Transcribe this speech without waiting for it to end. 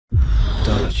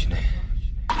touching it.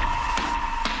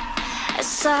 It's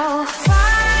so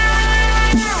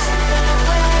far away.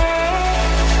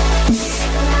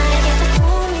 When I get to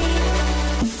pull me.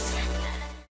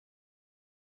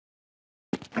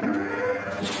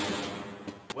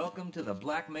 Welcome to the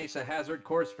Black Mesa Hazard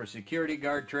Course for Security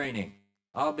Guard Training.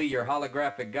 I'll be your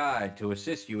holographic guide to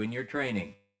assist you in your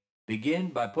training. Begin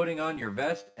by putting on your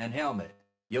vest and helmet.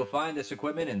 You'll find this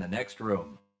equipment in the next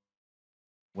room.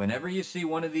 Whenever you see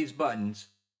one of these buttons,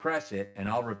 press it and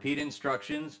I'll repeat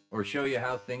instructions or show you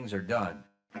how things are done.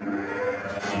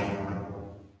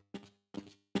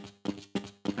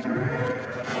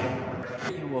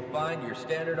 You will find your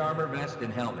standard armor vest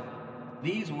and helmet.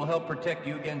 These will help protect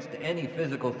you against any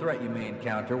physical threat you may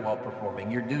encounter while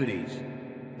performing your duties.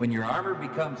 When your armor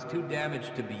becomes too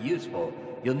damaged to be useful,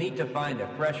 you'll need to find a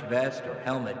fresh vest or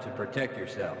helmet to protect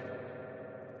yourself.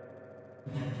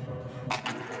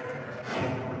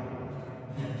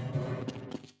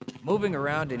 Moving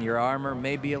around in your armor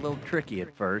may be a little tricky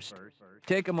at first.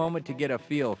 Take a moment to get a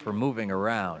feel for moving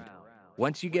around.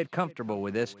 Once you get comfortable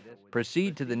with this,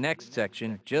 proceed to the next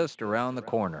section just around the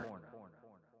corner.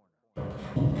 The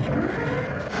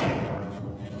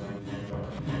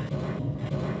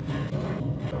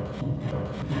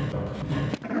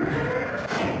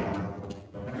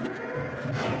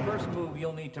first move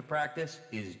you'll need to practice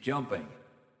is jumping.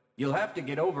 You'll have to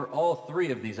get over all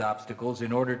three of these obstacles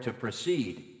in order to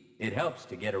proceed. It helps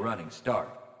to get a running start.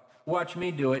 Watch me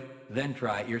do it, then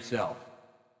try it yourself.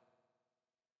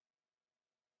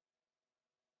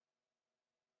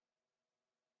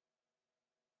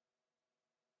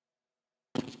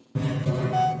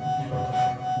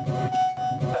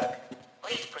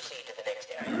 Please proceed to the next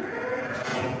area.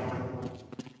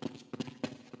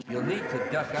 You'll need to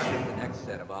duck under the next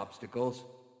set of obstacles.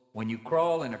 When you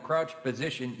crawl in a crouched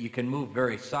position, you can move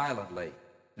very silently.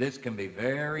 This can be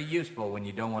very useful when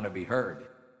you don't want to be heard.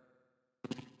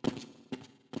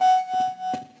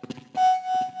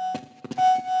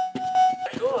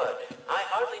 Good. I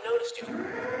hardly noticed you.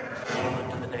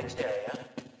 On to the next area.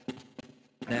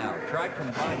 Now, try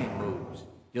combining moves.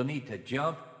 You'll need to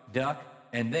jump, duck,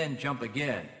 and then jump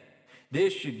again.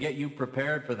 This should get you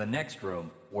prepared for the next room,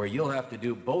 where you'll have to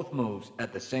do both moves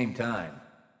at the same time.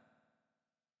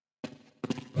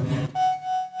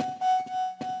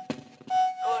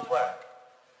 Good work.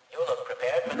 You look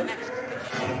prepared for the next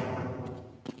station.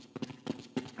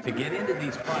 To get into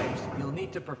these pipes, you'll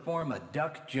need to perform a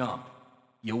duck jump.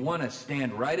 You'll want to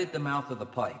stand right at the mouth of the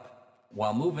pipe.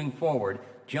 While moving forward,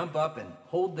 jump up and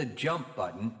hold the jump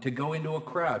button to go into a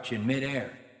crouch in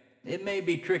midair. It may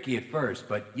be tricky at first,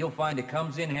 but you'll find it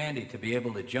comes in handy to be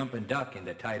able to jump and duck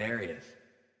into tight areas.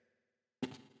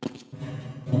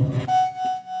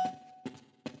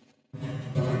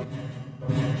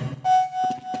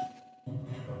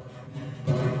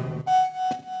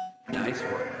 Nice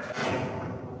work.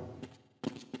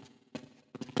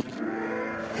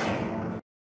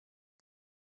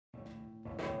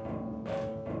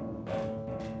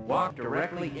 Walk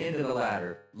directly into the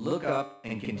ladder, look up,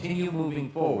 and continue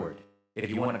moving forward. If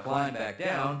you want to climb back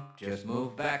down, just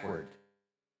move backward.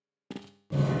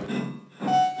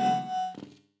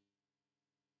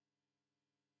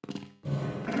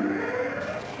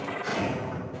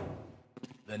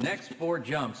 The next 4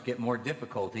 jumps get more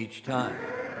difficult each time.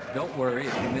 Don't worry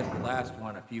if you miss the last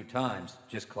one a few times,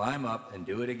 just climb up and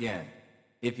do it again.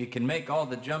 If you can make all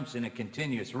the jumps in a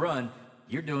continuous run,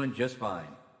 you're doing just fine.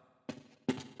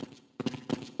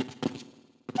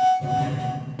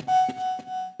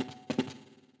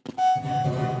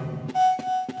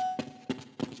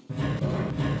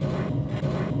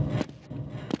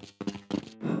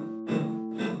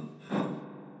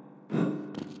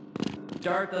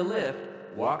 Start the lift,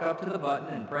 walk up to the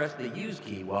button and press the use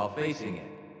key while facing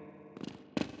it.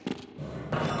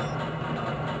 Now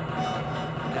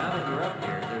that you're up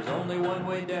here, there's only one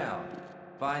way down.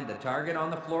 Find the target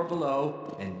on the floor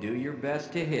below and do your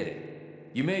best to hit it.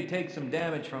 You may take some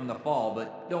damage from the fall,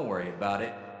 but don't worry about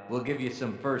it. We'll give you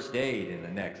some first aid in the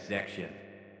next section.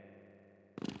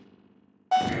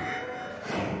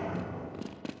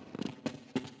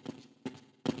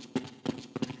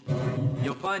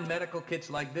 You'll find medical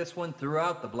kits like this one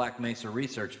throughout the Black Mesa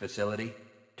Research Facility.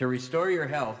 To restore your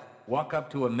health, walk up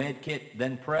to a med kit,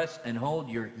 then press and hold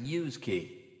your use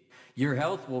key. Your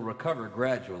health will recover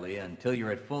gradually until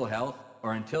you're at full health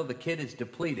or until the kit is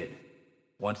depleted.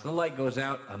 Once the light goes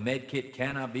out, a med kit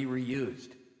cannot be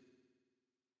reused.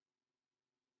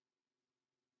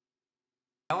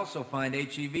 You also find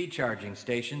HEV charging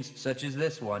stations such as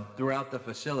this one throughout the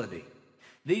facility.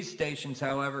 These stations,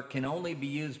 however, can only be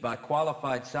used by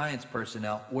qualified science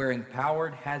personnel wearing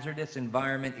powered hazardous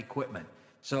environment equipment.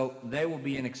 so they will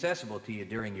be inaccessible to you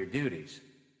during your duties.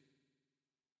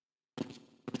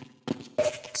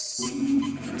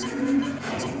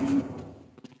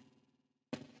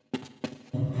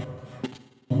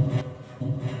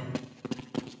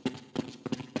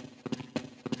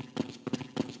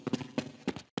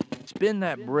 Spin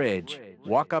that bridge,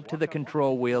 walk up to the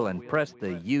control wheel and press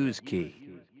the Use key.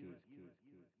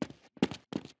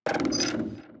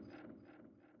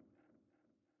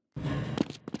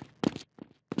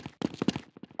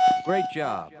 Great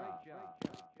job.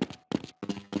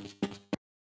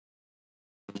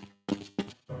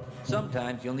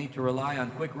 Sometimes you'll need to rely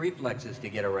on quick reflexes to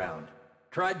get around.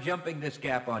 Try jumping this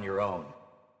gap on your own.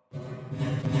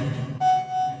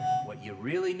 What you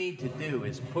really need to do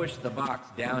is push the box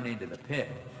down into the pit.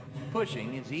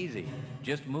 Pushing is easy.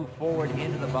 Just move forward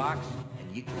into the box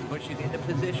and you can push it into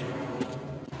position.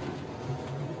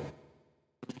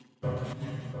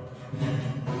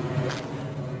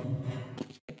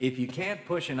 If you can't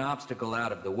push an obstacle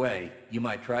out of the way, you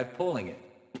might try pulling it.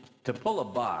 To pull a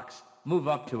box, move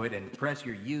up to it and press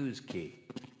your Use key.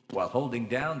 While holding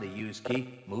down the Use key,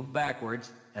 move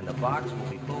backwards and the box will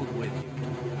be pulled with you.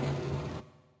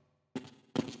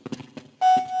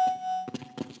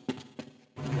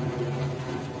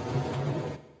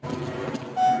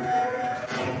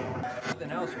 If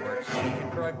nothing else works, you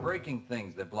can try breaking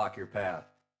things that block your path.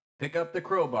 Pick up the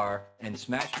crowbar and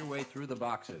smash your way through the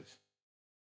boxes.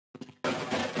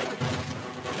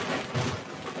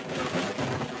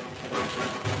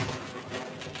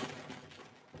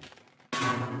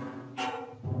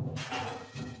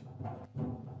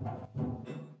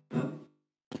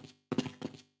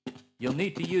 You'll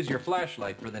need to use your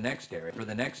flashlight for the next area.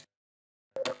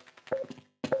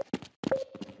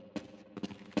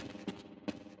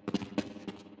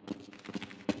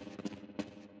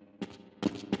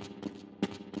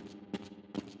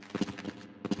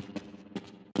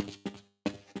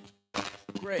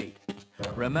 Great.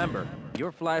 Remember,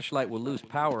 your flashlight will lose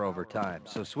power over time,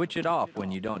 so switch it off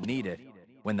when you don't need it.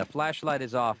 When the flashlight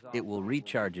is off, it will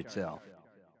recharge itself.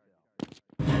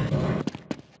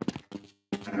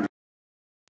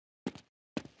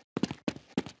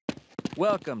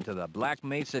 Welcome to the Black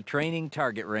Mesa Training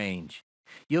Target Range.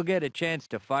 You'll get a chance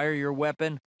to fire your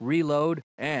weapon, reload,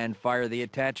 and fire the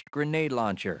attached grenade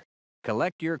launcher.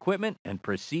 Collect your equipment and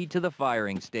proceed to the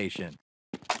firing station.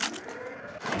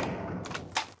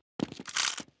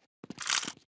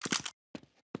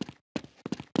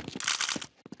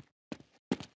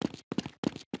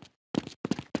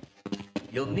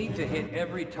 You'll need to hit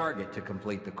every target to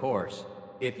complete the course.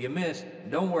 If you miss,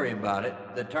 don't worry about it.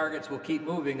 The targets will keep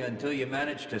moving until you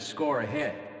manage to score a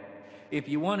hit. If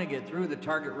you want to get through the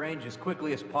target range as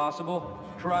quickly as possible,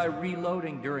 try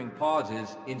reloading during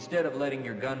pauses instead of letting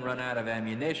your gun run out of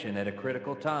ammunition at a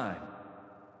critical time.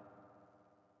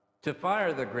 To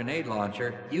fire the grenade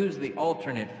launcher, use the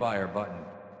alternate fire button.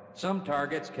 Some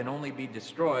targets can only be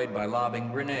destroyed by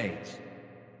lobbing grenades.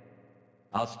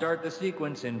 I'll start the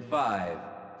sequence in 5,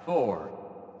 4,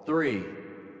 3,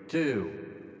 2,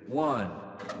 1.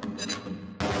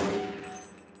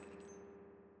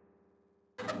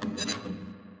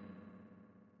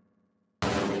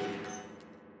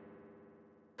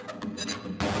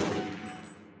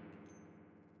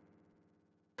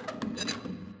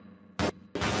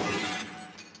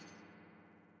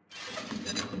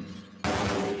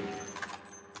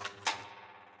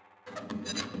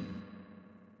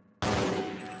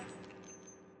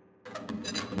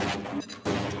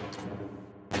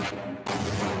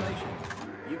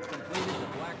 You've completed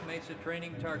the Black Mesa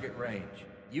Training Target Range.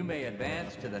 You may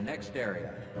advance to the next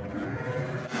area.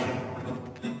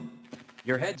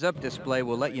 Your heads-up display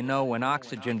will let you know when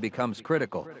oxygen becomes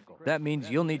critical. That means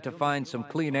you'll need to find some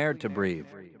clean air to breathe.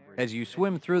 As you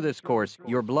swim through this course,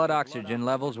 your blood oxygen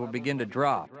levels will begin to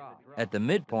drop. At the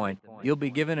midpoint, you'll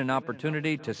be given an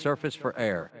opportunity to surface for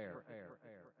air.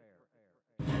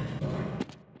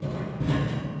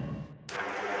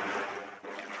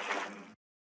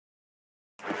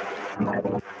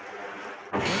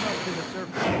 Swim up to the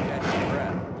surface and catch your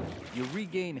breath. You'll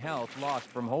regain health lost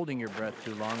from holding your breath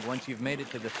too long once you've made it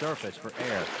to the surface for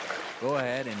air. Go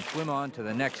ahead and swim on to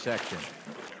the next section.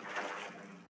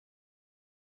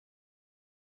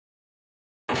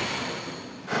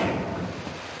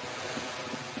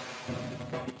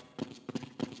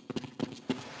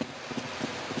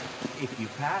 If you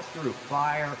pass through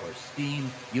fire or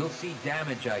steam, you'll see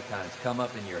damage icons come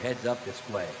up in your heads-up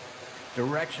display.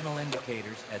 Directional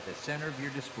indicators at the center of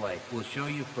your display will show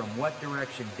you from what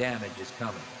direction damage is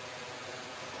coming.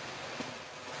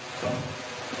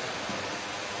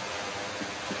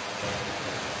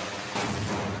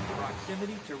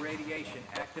 Proximity to radiation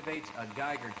activates a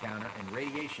Geiger counter and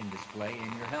radiation display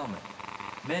in your helmet.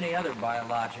 Many other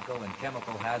biological and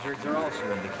chemical hazards are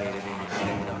also indicated in your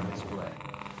head-on display.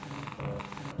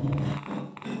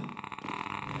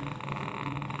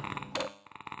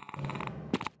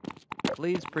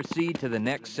 Please proceed to the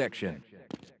next section.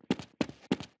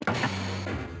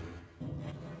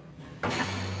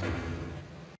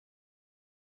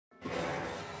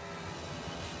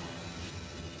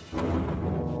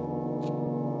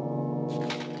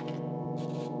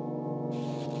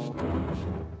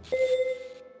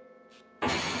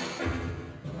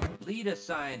 Lead a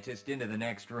scientist into the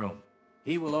next room.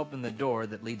 He will open the door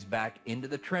that leads back into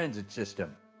the transit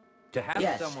system. To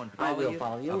have someone follow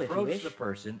you, approach the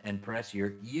person and press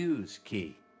your use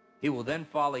key. He will then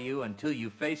follow you until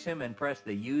you face him and press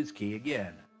the use key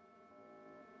again.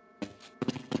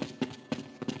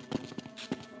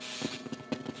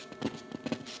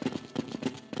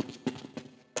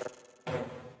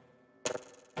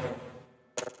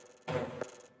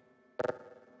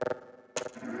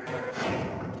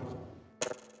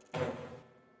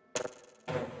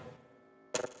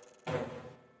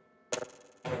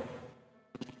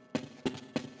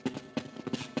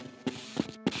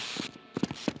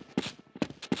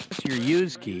 Your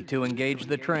use key to engage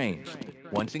the train.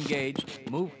 Once engaged,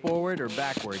 move forward or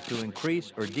backward to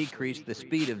increase or decrease the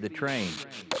speed of the train.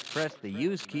 Press the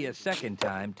use key a second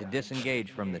time to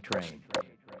disengage from the train.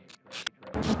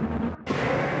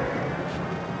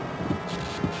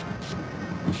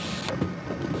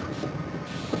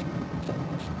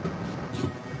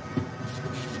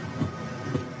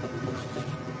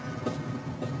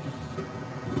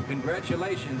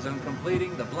 Congratulations on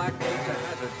completing the Black Mesa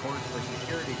Hazard Course for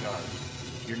Security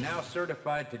Guards. You're now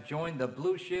certified to join the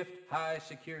Blue Shift High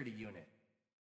Security Unit.